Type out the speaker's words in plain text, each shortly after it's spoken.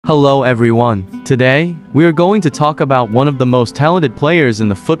Hello everyone. Today, we are going to talk about one of the most talented players in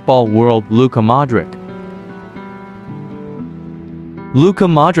the football world, Luka Modric. Luka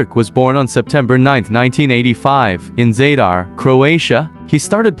Modric was born on September 9, 1985, in Zadar, Croatia. He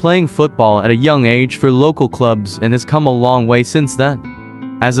started playing football at a young age for local clubs and has come a long way since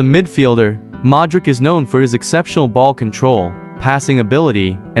then. As a midfielder, Modric is known for his exceptional ball control, passing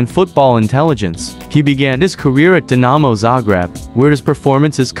ability, and football intelligence. He began his career at Dinamo Zagreb, where his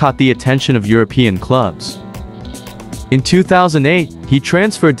performances caught the attention of European clubs. In 2008, he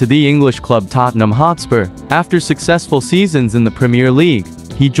transferred to the English club Tottenham Hotspur. After successful seasons in the Premier League,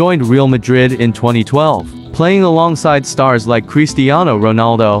 he joined Real Madrid in 2012. Playing alongside stars like Cristiano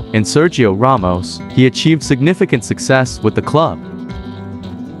Ronaldo and Sergio Ramos, he achieved significant success with the club.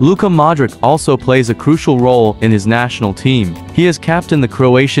 Luka Modric also plays a crucial role in his national team. He has captained the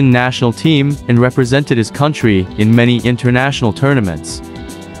Croatian national team and represented his country in many international tournaments.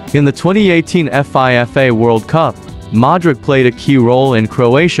 In the 2018 FIFA World Cup, Modric played a key role in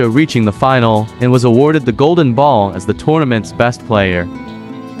Croatia reaching the final and was awarded the Golden Ball as the tournament's best player.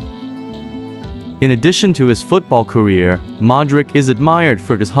 In addition to his football career, Modric is admired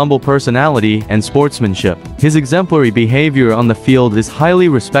for his humble personality and sportsmanship. His exemplary behavior on the field is highly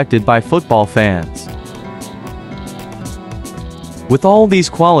respected by football fans. With all these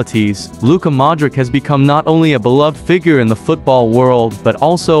qualities, Luka Modric has become not only a beloved figure in the football world but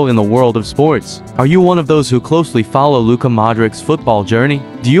also in the world of sports. Are you one of those who closely follow Luka Modric's football journey?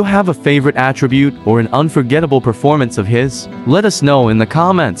 Do you have a favorite attribute or an unforgettable performance of his? Let us know in the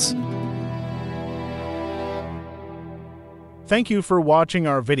comments. Thank you for watching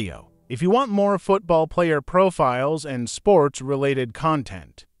our video. If you want more football player profiles and sports-related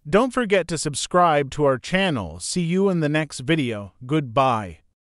content, don't forget to subscribe to our channel. See you in the next video. Goodbye.